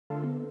Hey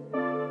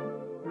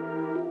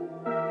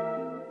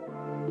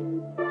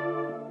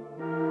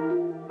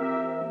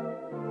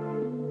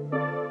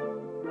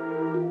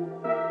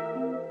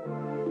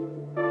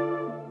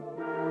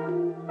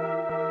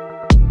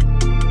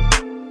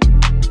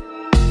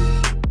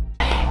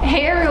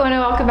everyone,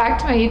 and welcome back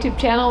to my YouTube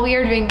channel. We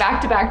are doing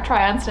back-to-back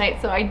try-ons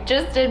tonight. So I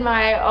just did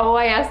my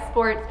OIS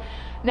Sports.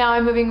 Now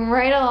I'm moving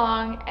right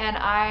along and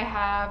I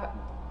have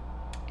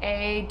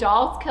a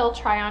Dolls Kill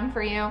try-on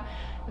for you.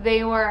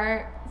 They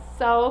were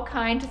so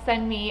kind to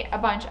send me a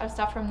bunch of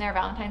stuff from their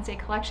Valentine's Day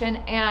collection,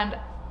 and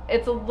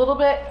it's a little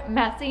bit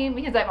messy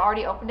because I've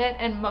already opened it,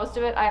 and most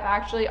of it I've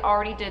actually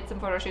already did some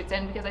photo shoots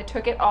in because I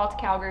took it all to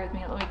Calgary with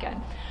me on the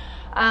weekend.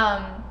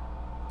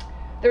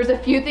 There's a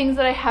few things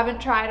that I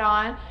haven't tried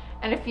on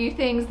and a few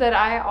things that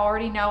I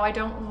already know I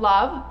don't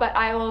love, but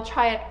I will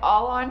try it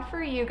all on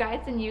for you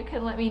guys and you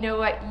can let me know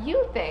what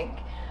you think.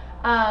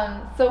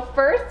 So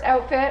first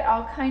outfit,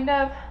 I'll kind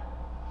of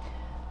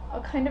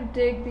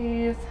dig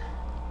these,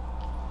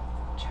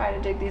 try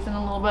to dig these in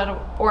a little bit of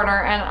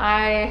order, and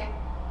I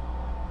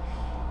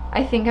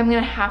think I'm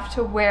gonna have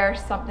to wear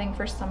something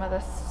for some of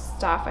this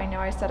stuff. I know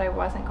I said I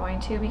wasn't going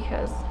to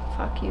because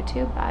fuck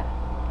YouTube, but.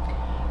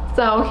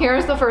 So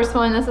here's the first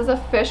one. This is a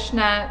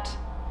fishnet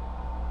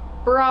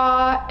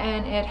bra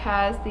and it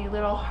has the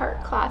little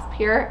heart clasp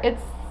here.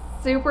 It's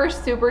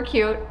super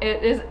cute.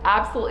 It is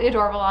absolutely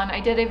adorable on. I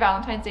did a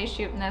Valentine's Day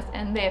shoot in this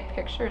and the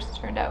pictures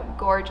turned out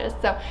gorgeous.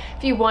 So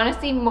if you want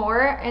to see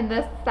more in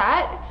this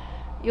set,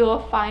 you'll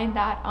find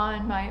that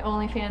on my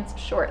OnlyFans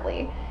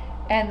shortly.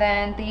 And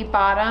then the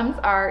bottoms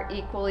are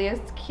equally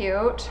as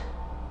cute.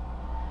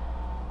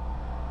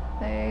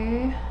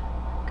 They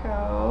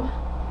go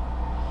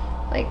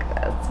like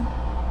this.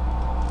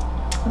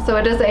 So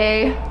it is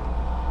a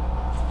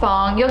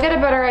thong. You'll get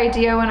a better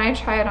idea when I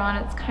try it on.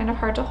 It's kind of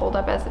hard to hold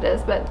up as it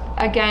is, but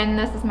again,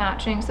 this is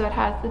matching, so it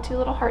has the two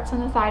little hearts on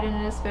the side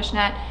and it is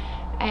fishnet,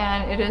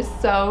 and it is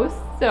so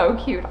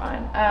cute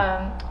on.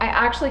 I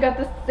actually got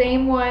the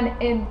same one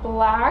in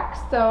black,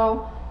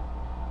 so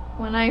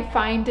when I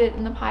find it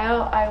in the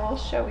pile I will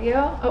show you.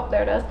 Oh,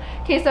 there it is.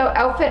 Okay, so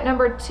outfit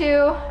number 2,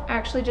 I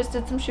actually just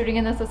did some shooting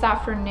in this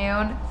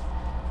afternoon.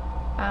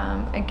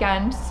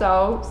 Again,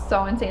 so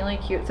insanely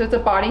cute. So it's a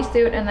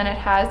bodysuit and then it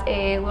has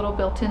a little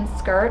built-in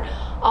skirt.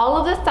 All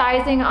of the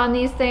sizing on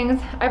these things,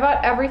 I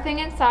bought everything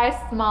in size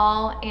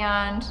small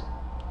and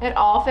it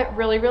all fit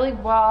really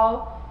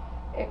well,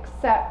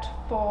 except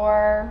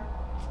for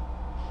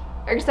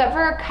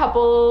a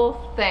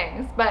couple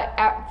things. But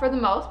for the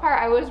most part,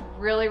 I was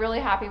really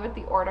happy with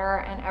the order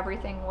and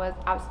everything was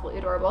absolutely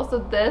adorable. So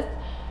this,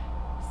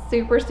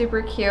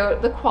 super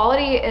cute. The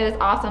quality is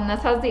awesome.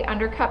 This has the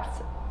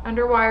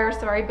underwire,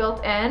 sorry,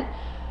 built in,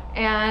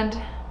 and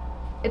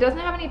it doesn't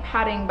have any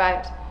padding,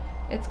 but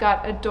it's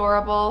got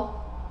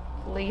adorable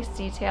lace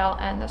detail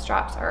and the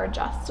straps are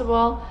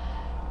adjustable,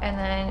 and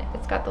then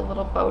it's got the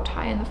little bow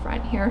tie in the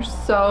front here.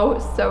 So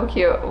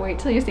cute. Wait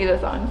till you see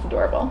this on, it's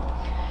adorable.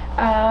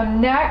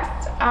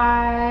 Next,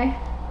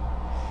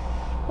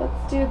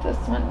 let's do this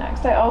one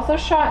next. I also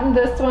shot in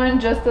this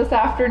one just this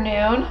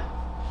afternoon.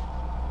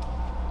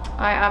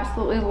 I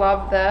absolutely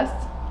love this.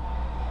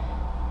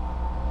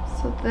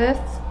 So this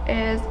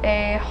is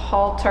a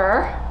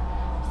halter.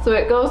 So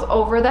it goes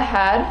over the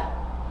head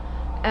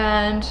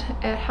and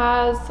it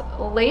has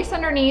lace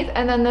underneath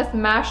and then this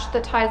mesh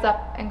that ties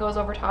up and goes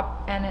over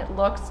top, and it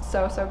looks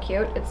so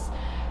cute. It's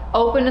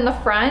open in the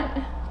front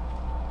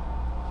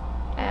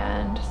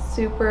and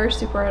super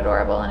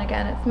adorable, and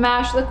again, it's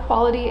mesh. The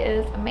quality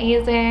is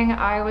amazing.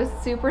 I was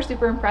super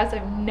impressed.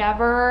 I've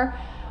never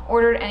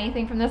ordered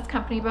anything from this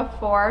company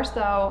before,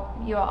 so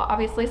you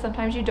obviously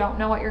sometimes you don't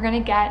know what you're gonna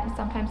get and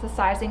sometimes the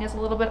sizing is a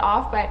little bit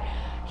off, but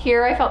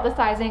here I felt the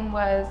sizing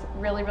was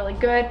really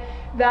good.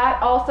 That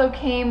also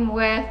came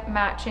with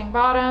matching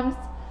bottoms,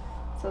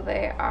 so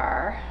they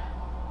are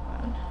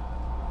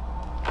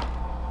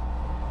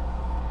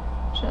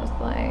just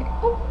like,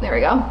 oh, there we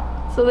go.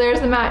 So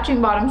there's the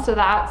matching bottoms to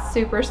that.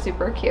 Super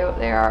cute.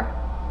 They are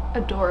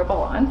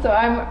adorable on. So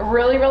I'm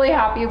really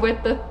happy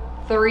with the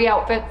 3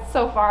 outfits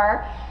so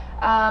far.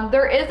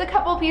 There is a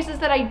couple pieces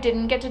that I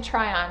didn't get to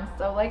try on.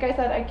 So like I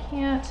said, I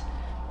can't,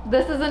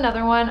 this is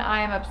another one. I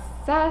am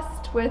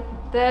obsessed with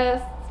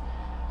this,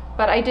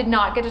 but I did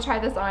not get to try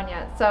this on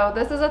yet. So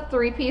this is a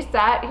 3-piece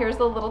set. Here's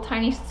the little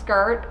tiny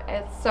skirt.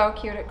 It's so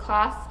cute. It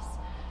clasps.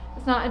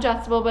 It's not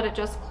adjustable, but it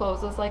just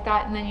closes like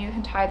that. And then you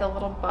can tie the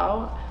little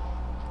bow.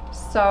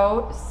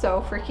 So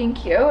freaking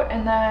cute.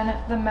 And then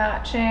the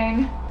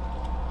matching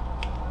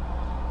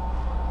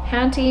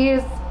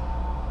panties.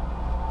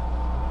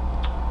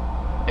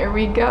 There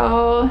we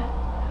go.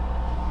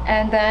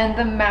 And then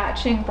the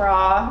matching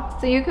bra.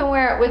 So you can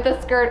wear it with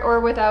the skirt or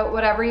without,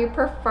 whatever you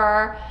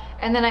prefer.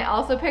 And then I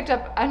also picked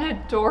up an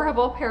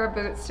adorable pair of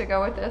boots to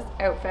go with this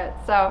outfit.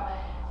 So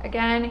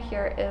again,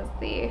 here is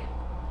the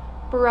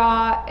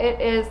bra. It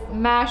is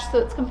mesh, so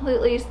it's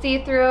completely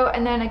see-through.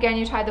 And then again,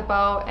 you tie the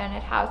bow and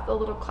it has the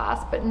little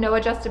clasp, but no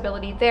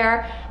adjustability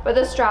there. But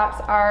the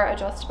straps are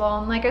adjustable.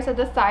 And like I said,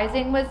 the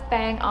sizing was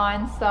bang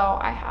on, so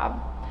I have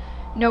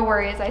no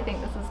worries. I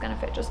think this is gonna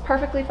fit just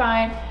perfectly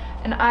fine.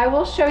 And I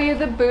will show you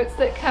the boots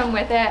that come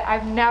with it.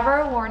 I've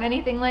never worn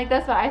anything like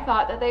this, but I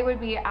thought that they would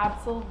be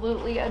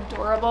absolutely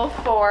adorable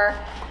for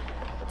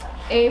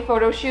a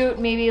photo shoot.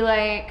 Maybe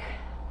like,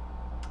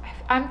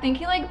 I'm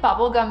thinking like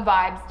bubblegum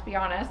vibes, to be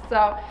honest.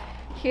 So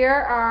here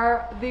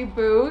are the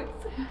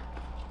boots.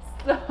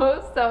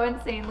 So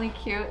insanely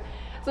cute.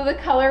 So the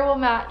color will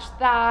match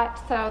that.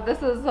 So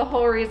this is the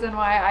whole reason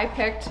why I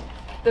picked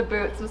the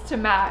boots, was to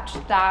match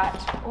that.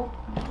 Oh,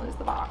 I'm gonna lose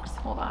the box,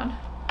 hold on.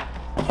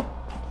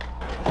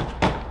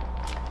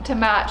 To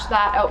match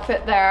that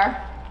outfit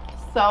there.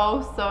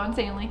 So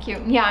insanely cute.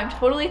 And yeah, I'm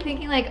totally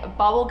thinking like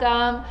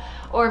bubblegum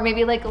or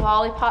maybe like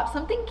lollipop,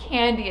 something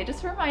candy. It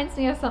just reminds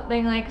me of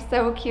something like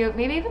so cute.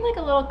 Maybe even like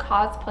a little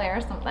cosplay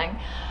or something.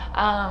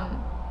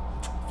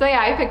 So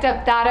yeah, I picked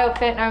up that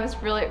outfit and I was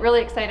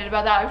really excited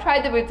about that. I've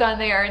tried the boots on,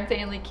 they are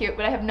insanely cute,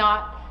 but I have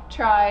not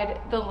tried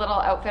the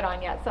little outfit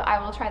on yet. So I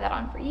will try that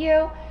on for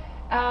you.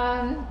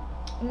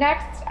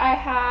 Next I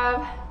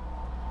have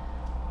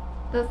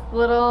this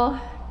little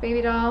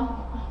baby doll.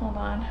 Hold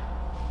on.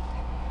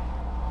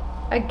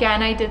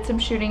 Again, I did some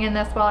shooting in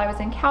this while I was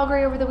in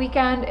Calgary over the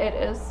weekend. It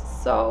is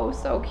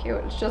so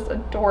cute. It's just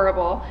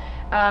adorable.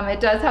 It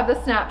does have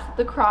the snaps at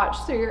the crotch,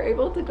 so you're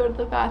able to go to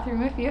the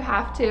bathroom if you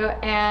have to,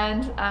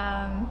 and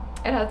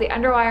it has the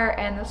underwire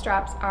and the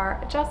straps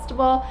are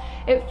adjustable.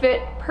 It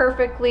fit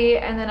perfectly,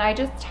 and then I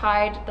just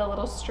tied the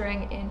little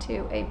string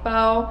into a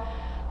bow.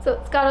 So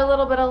it's got a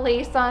little bit of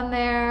lace on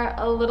there,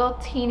 a little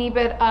teeny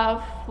bit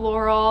of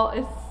floral.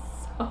 It's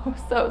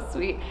so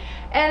sweet.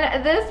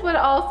 And this would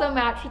also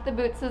match with the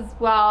boots as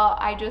well.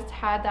 I just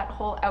had that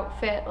whole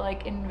outfit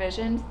like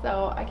envisioned,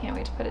 so I can't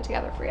wait to put it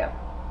together for you.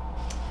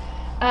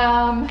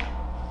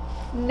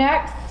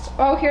 Next,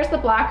 oh, here's the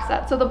black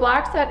set. So the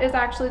black set is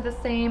actually the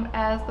same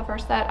as the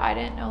first set. I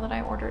didn't know that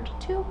I ordered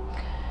two,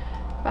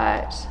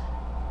 but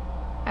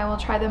I will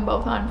try them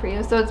both on for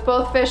you. So it's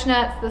both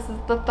fishnets. This is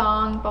the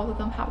thong. Both of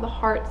them have the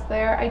hearts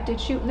there. I did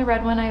shoot in the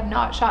red one. I have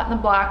not shot in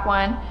the black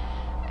one.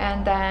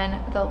 And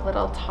then the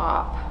little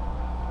top.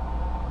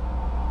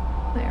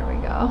 There we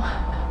go.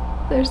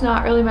 There's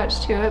not really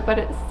much to it, but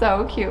it's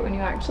so cute when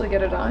you actually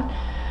get it on.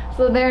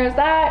 So there's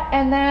that.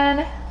 And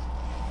then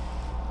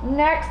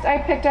next I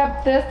picked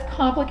up this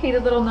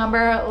complicated little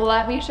number.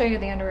 Let me show you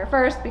the underwear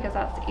first because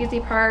that's the easy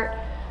part.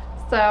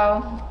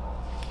 So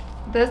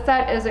this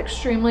set is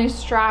extremely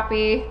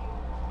strappy.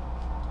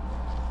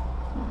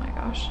 Oh my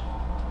gosh.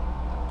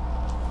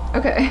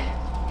 Okay,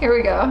 here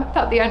we go. I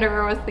thought the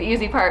underwear was the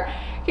easy part.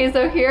 Okay,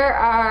 so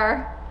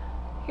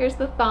here's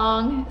the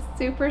thong.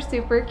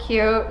 Super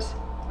cute,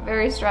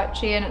 very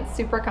stretchy, and it's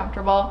super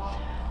comfortable.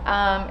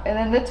 And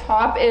then the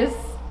top is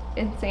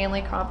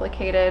insanely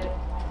complicated.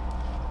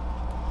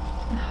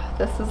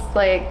 This is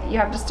like, you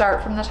have to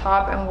start from the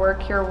top and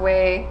work your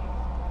way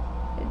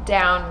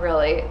down,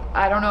 really.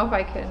 I don't know if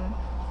I can.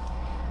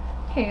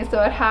 Okay,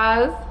 so it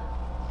has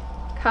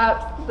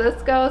cups.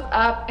 This goes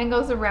up and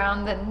goes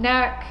around the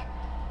neck,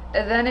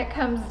 and then it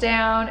comes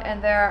down,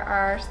 and there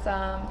are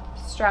some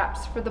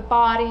straps for the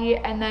body,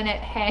 and then it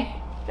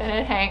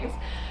hangs.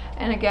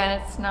 And again,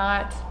 it's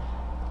not,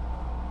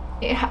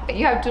 I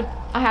have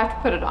to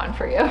put it on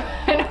for you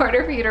in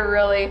order for you to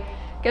really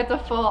get the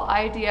full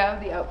idea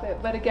of the outfit.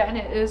 But again,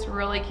 it is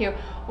really cute.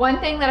 One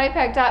thing that I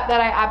picked up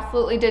that I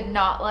absolutely did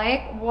not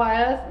like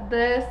was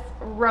this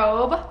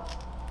robe.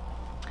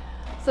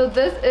 So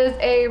this is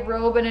a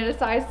robe and it is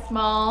size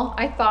small.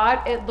 I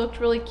thought it looked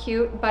really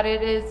cute, but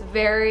it is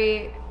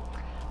very,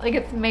 like,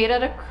 it's made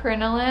out of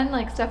crinoline,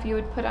 like stuff you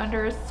would put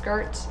under a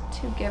skirt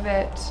to give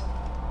it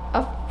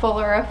a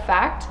fuller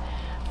effect.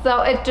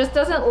 So it just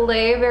doesn't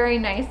lay very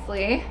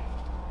nicely.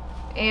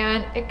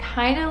 And it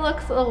kind of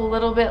looks a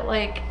little bit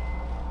like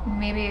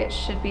maybe it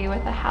should be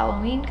with a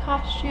Halloween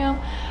costume.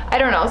 I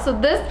don't know. So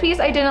this piece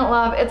I didn't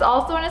love. It's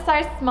also in a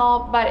size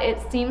small, but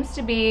it seems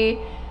to be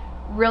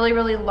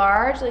really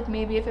large. Like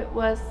maybe if it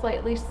was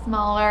slightly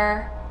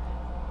smaller,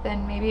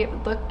 then maybe it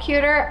would look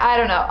cuter. I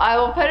don't know. I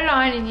will put it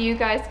on and you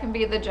guys can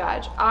be the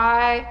judge.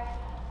 I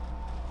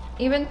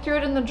even threw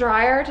it in the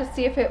dryer to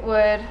see if it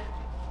would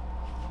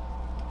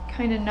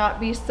kind of not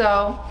be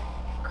so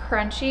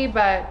crunchy,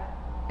 but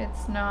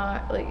it's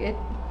not, like, it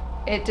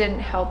didn't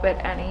help it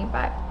any.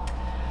 But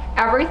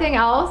everything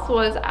else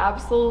was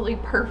absolutely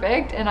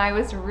perfect, and I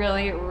was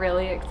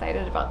really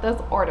excited about this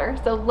order.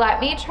 So let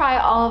me try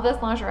all of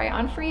this lingerie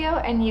on for you,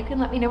 and you can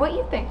let me know what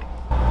you think.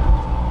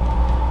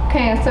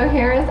 Okay, so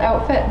here is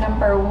outfit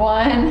number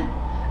one.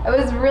 I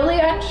was really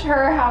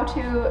unsure how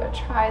to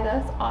try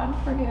this on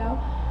for you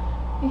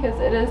because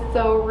it is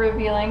so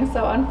revealing.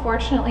 So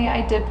unfortunately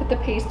I did put the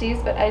pasties,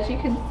 but as you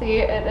can see,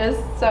 it is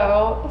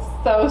so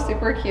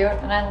super cute,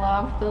 and I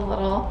love the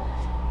little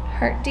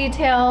heart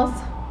details.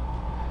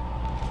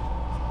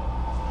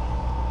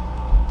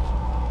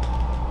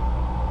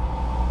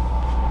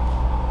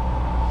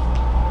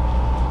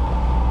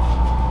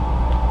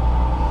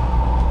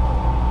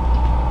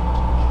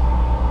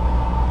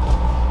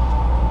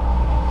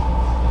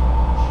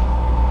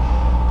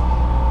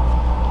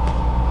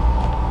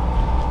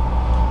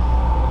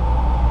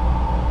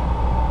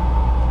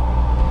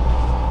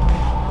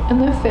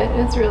 And the fit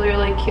is really,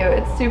 really cute.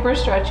 It's super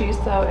stretchy,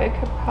 so it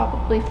could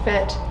probably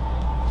fit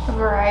a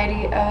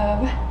variety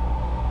of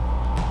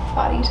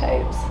body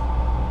types.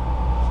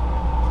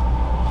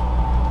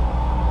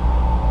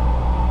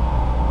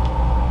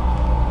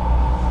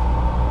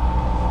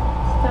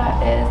 So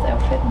that is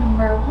outfit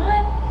number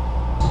 1.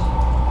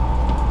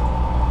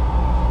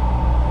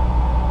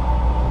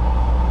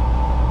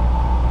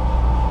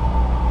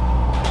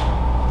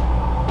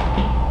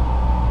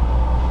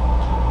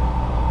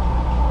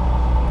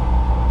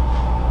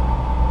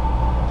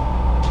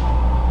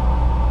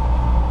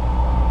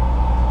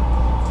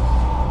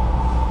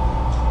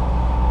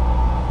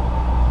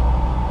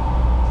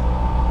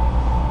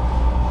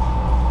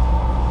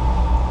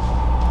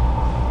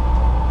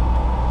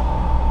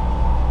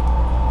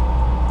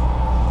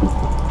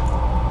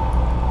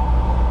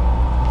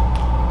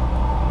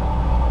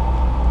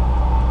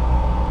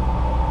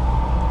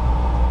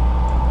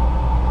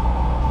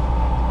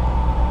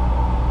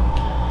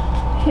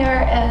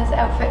 Here is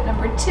outfit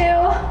number 2.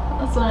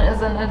 This one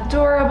is an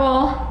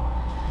adorable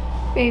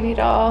baby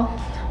doll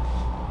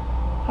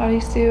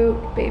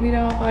bodysuit, baby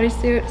doll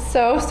bodysuit.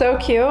 So, so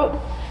cute.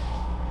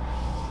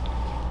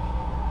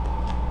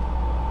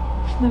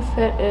 The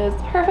fit is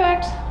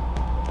perfect.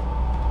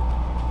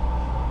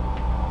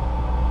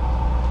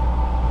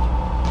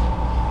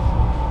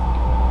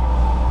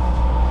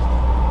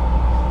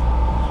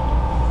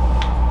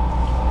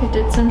 I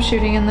did some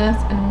shooting in this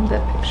and the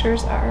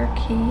pictures are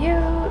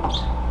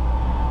cute.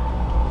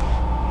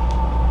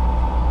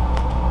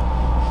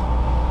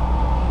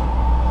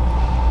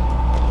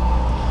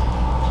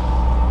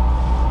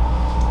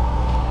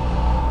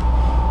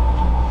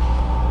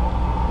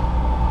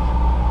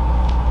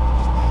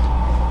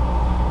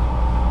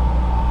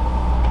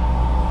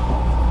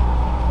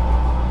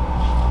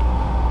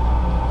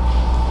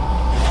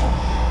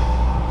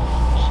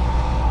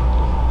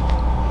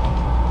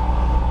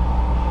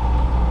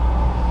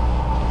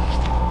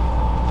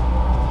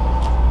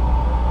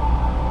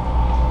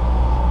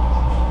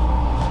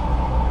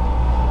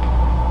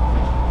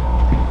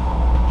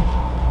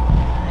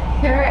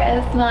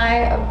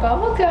 My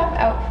bubblegum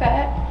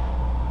outfit.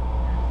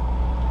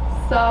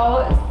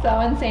 So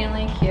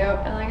insanely cute.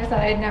 And like I said,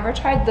 I had never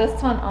tried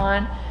this one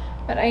on,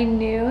 but I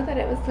knew that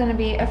it was going to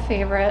be a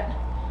favorite.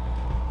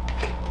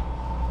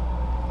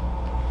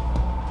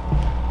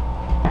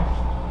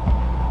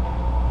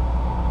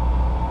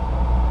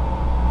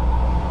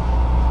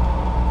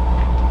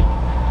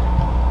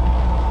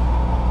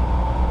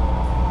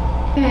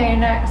 Okay,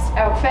 next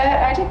outfit.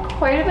 I did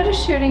quite a bit of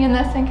shooting in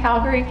this in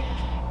Calgary,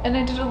 and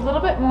I did a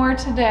little bit more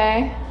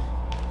today.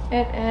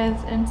 It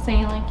is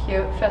insanely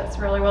cute, fits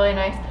really, really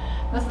nice.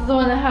 This is the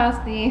one that has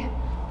the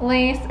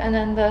lace and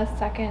then the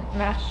second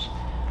mesh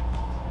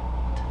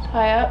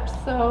tie up.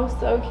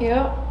 So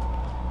cute.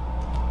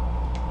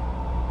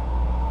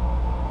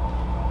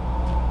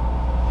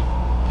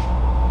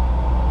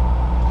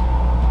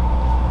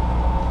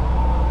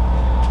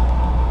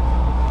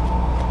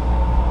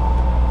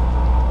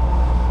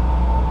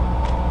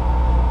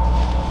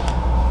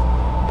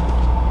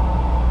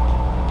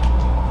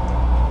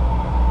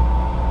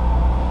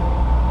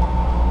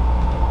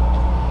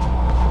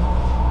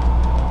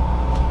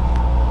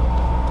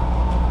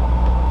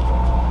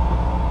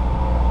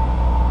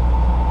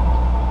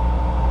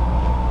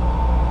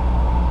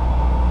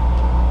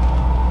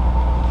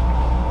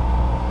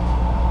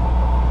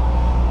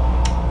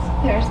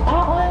 There's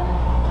that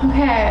one.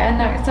 Okay, and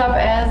next up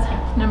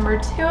is number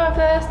 2 of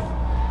this.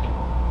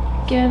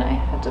 Again, I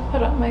had to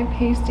put on my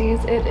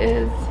pasties. It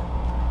is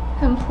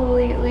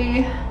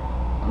completely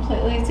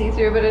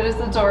see-through, but it is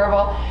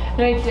adorable.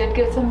 And I did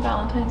get some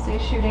Valentine's Day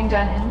shooting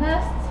done in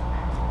this.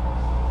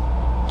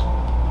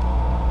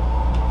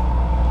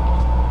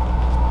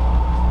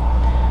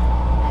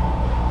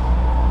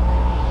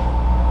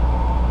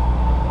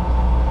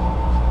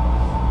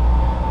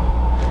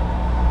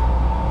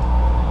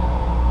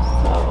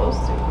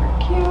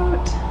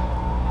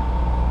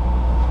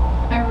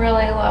 I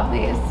really love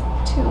these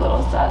 2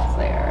 little sets.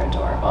 They are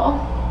adorable.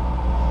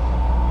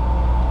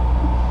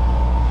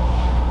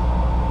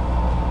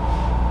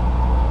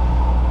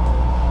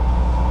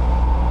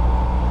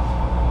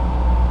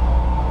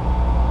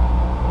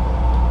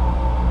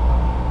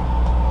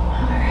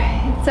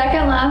 Alright,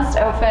 second last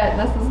outfit.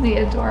 This is the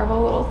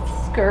adorable little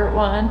skirt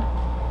one.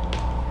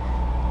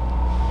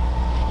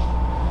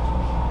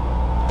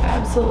 I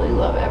absolutely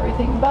love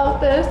everything about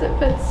this. It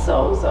fits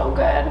so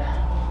good.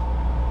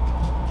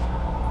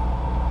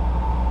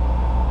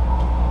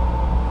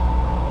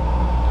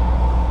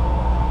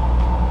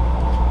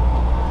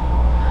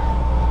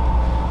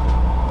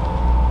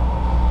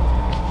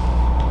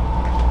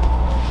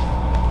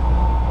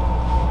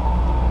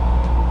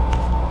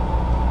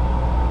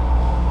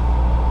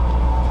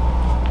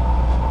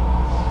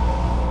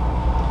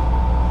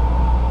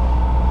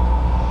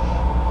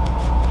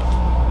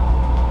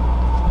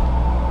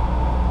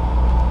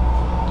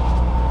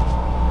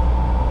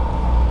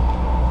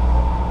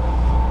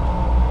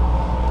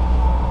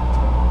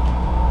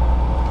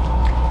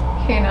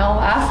 Okay, now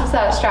last is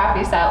that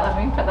strappy set. Let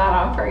me put that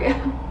on for you.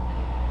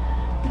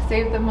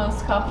 save the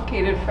most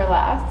complicated for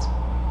last.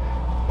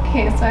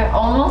 Okay, so I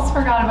almost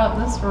forgot about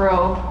this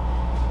robe.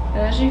 And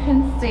as you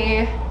can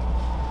see,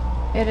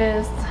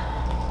 it's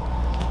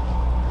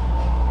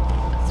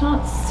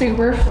not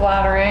super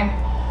flattering.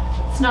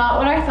 It's not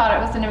what I thought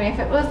it was gonna be. If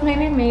it was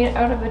maybe made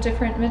out of a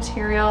different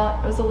material,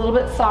 it was a little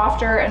bit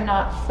softer and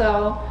not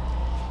so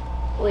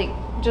like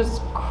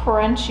just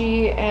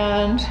crunchy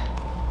and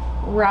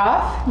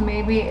rough,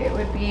 maybe it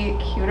would be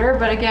cuter.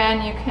 But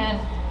again, you can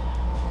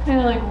kind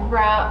of like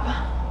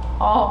wrap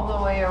all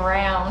the way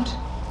around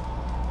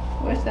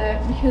with it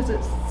because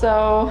it's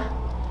so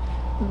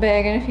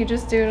big, and if you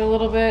just do it a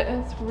little bit,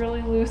 it's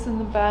really loose in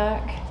the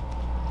back.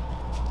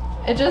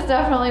 It just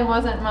definitely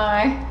wasn't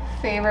my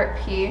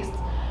favorite piece.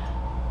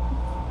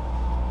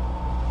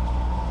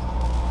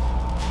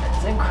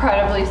 It's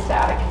incredibly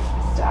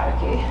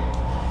staticky.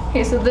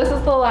 Okay, so this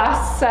is the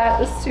last set,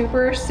 the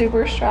super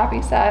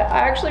strappy set. I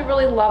actually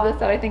really love this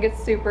set. I think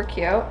it's super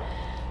cute.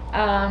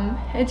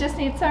 It just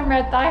needs some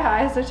red thigh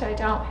highs, which I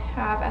don't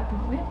have at the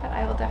moment, but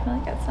I will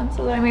definitely get some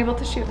so that I'm able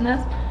to shoot in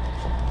this.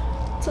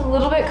 It's a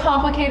little bit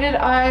complicated.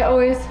 I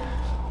always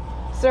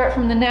start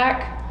from the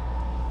neck,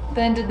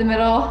 then did the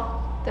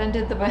middle, then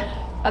did the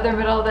other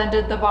middle, then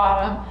did the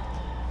bottom,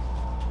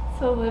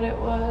 so that it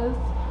was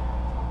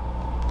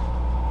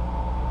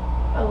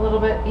a little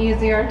bit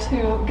easier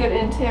to get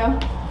into.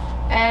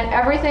 And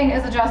everything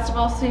is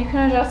adjustable, so you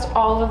can adjust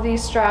all of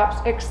these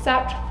straps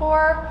except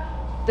for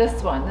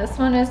this one. This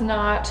one is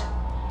not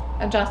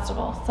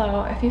adjustable.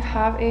 So if you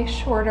have a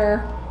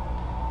shorter,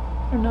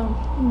 I don't know,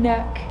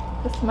 neck,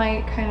 this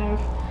might kind of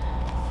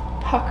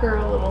pucker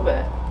a little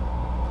bit.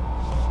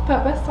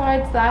 But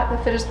besides that,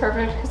 the fit is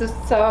perfect because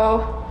it's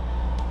so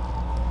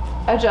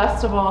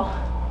adjustable.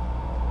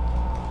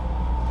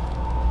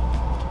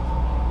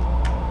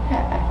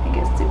 I think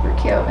it's super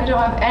cute. I don't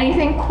have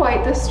anything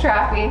quite this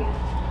strappy,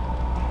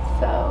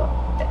 so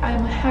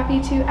I'm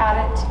happy to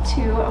add it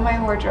to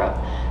my wardrobe.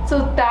 So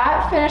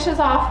that finishes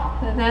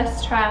off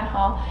this try on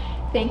haul.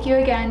 Thank you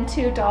again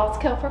to Dolls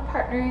Kill for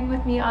partnering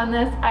with me on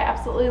this. I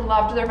absolutely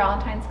loved their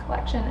Valentine's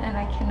collection and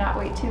I cannot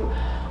wait to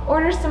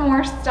order some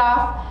more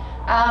stuff.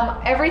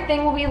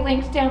 Everything will be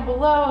linked down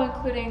below,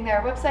 including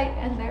their website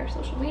and their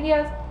social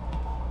medias.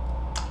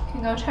 You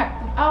can go check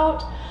them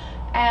out.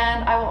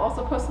 And I will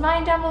also post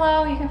mine down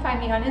below. You can find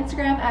me on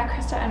Instagram at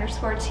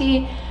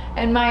Krista_T,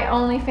 and my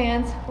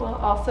OnlyFans will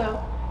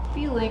also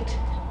be linked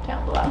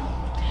down below.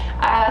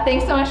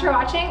 Thanks so much for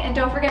watching, and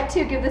don't forget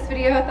to give this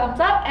video a thumbs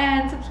up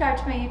and subscribe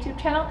to my YouTube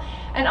channel.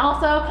 And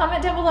also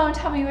comment down below and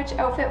tell me which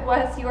outfit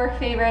was your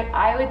favorite.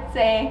 I would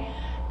say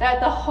that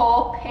the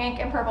whole pink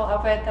and purple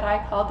outfit that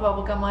I called the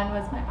bubblegum one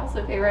was my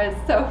absolute favorite.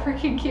 It's so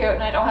freaking cute,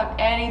 and I don't have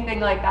anything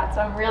like that,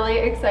 so I'm really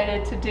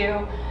excited to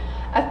do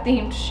a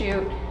themed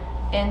shoot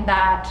in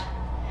that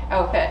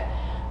outfit.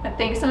 But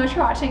thanks so much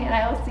for watching, and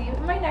I will see you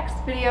in my next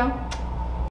video.